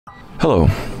Hello,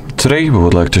 today we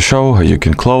would like to show how you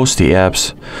can close the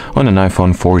apps on an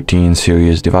iPhone 14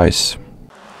 series device.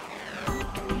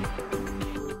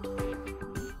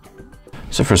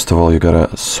 So first of all, you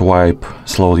gotta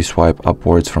slowly swipe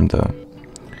upwards from the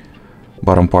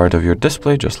bottom part of your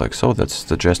display, just like so. That's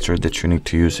the gesture that you need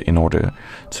to use in order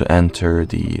to enter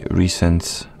the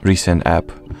recent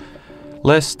app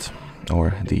list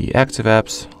or the active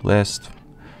apps list.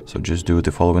 So just do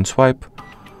the following swipe.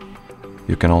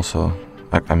 You can also,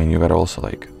 you gotta also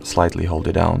like slightly hold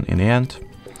it down in the end.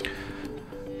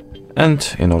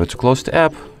 And in order to close the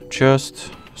app,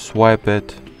 just swipe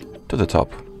it to the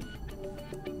top,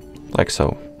 like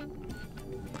so.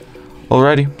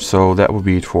 Alrighty, so that would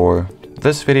be it for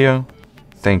this video.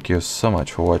 Thank you so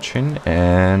much for watching,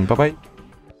 and bye bye.